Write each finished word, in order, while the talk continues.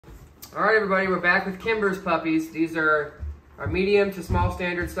All right, everybody, we're back with Kimber's puppies. These are our medium to small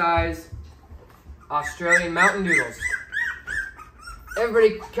standard size Australian mountain Doodles.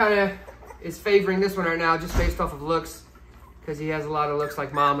 Everybody kind of is favoring this one right now just based off of looks, because he has a lot of looks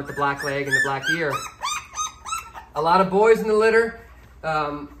like mom with the black leg and the black ear. A lot of boys in the litter,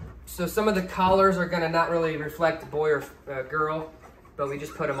 so some of the collars are going to not really reflect boy or girl, but we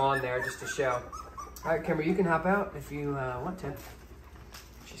just put them on there just to show. All right, Kimber, you can hop out if you want to.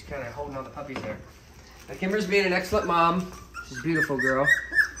 She's kind of holding on the puppies there. Now, Kimber's being an excellent mom. She's a beautiful girl.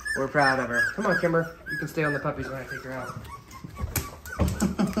 We're proud of her. Come on, Kimber. You can stay on the puppies when I take her out. Just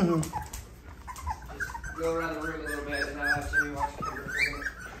go around the room a little bit and I'll have Jimmy watch Kimber.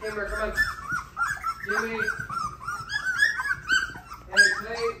 Kimber, come on. Jimmy. Hey,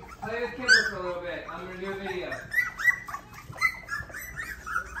 play with Kimber for a little bit. I'm going to do a video.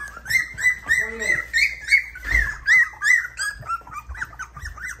 20 minutes.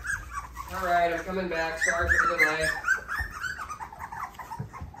 All right, I'm coming back. Sorry for the delay.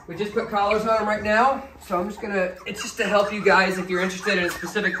 We just put collars on them right now, so I'm just gonna, it's just to help you guys if you're interested in a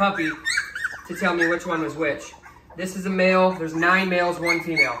specific puppy to tell me which one was which. This is a male, there's 9 males, 1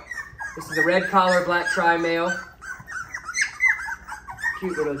 female. This is a red collar, black tri male.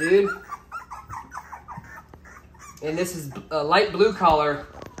 Cute little dude. And this is a light blue collar,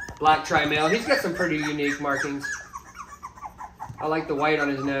 black tri male. He's got some pretty unique markings. I like the white on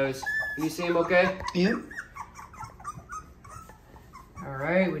his nose. Can you see him okay? Yep. All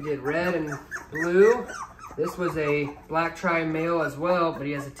right, we did red and blue. This was a black tri male as well, but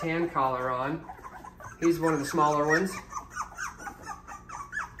he has a tan collar on. He's one of the smaller ones.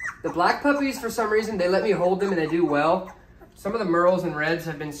 The black puppies, for some reason, they let me hold them and they do well. Some of the merles and reds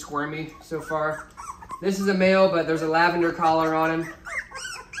have been squirmy so far. This is a male, but there's a lavender collar on him.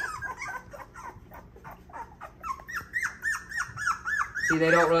 See, they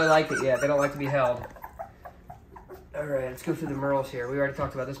don't really like it yet. They don't like to be held. All right, let's go through the merles here. We already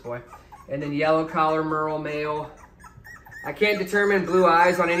talked about this boy. And then yellow collar merle male. I can't determine blue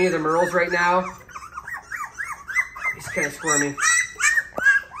eyes on any of the merles right now. He's kind of squirmy.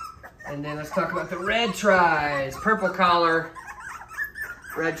 And then let's talk about the red tris. Purple collar,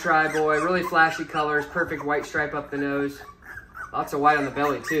 red tri boy. Really flashy colors, perfect white stripe up the nose. Lots of white on the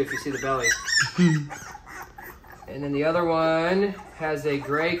belly too, if you see the belly. And then the other one has a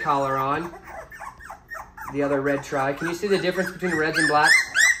gray collar on. The other red tri. Can you see the difference between the reds and blacks?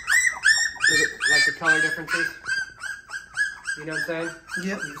 Like the color differences? You know what I'm saying?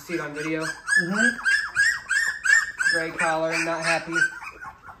 Yep. You can see it on video. Mm-hmm. Gray collar, not happy.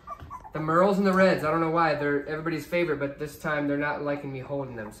 The merles and the reds, I don't know why. They're everybody's favorite, but this time they're not liking me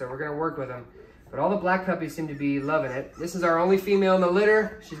holding them. So we're going to work with them. But all the black puppies seem to be loving it. This is our only female in the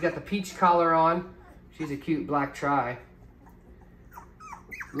litter. She's got the peach collar on. She's a cute black tri.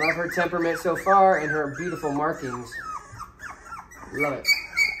 Love her temperament so far and her beautiful markings. Love it.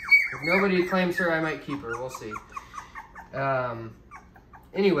 If nobody claims her, I might keep her. We'll see.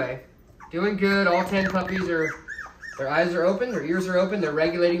 Anyway, doing good. All 10 puppies are, their eyes are open, their ears are open. They're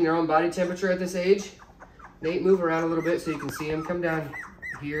regulating their own body temperature at this age. Nate, move around a little bit so you can see them. Come down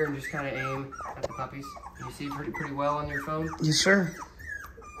here and just kind of aim at the puppies. Can you see pretty well on your phone? Yes, sir.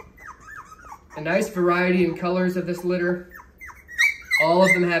 A nice variety in colors of this litter. All of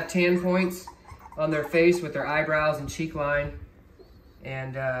them have tan points on their face with their eyebrows and cheek line.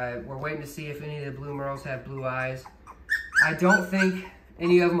 And we're waiting to see if any of the blue merles have blue eyes. I don't think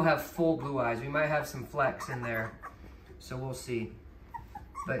any of them will have full blue eyes. We might have some flecks in there. So we'll see.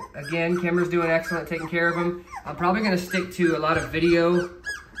 But again, Kimber's doing excellent taking care of them. I'm probably going to stick to a lot of video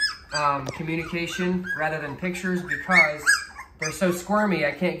communication rather than pictures because they're so squirmy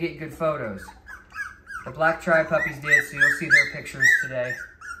I can't get good photos. The black tri puppies did, so you'll see their pictures today.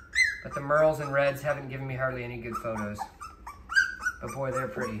 But the merles and reds haven't given me hardly any good photos. But boy, they're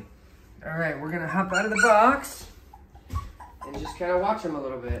pretty. All right, we're gonna hop out of the box and just kind of watch them a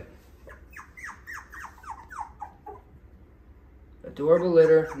little bit. Adorable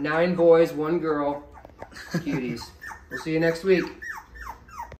litter, 9 boys, 1 girl. Cuties. We'll see you next week.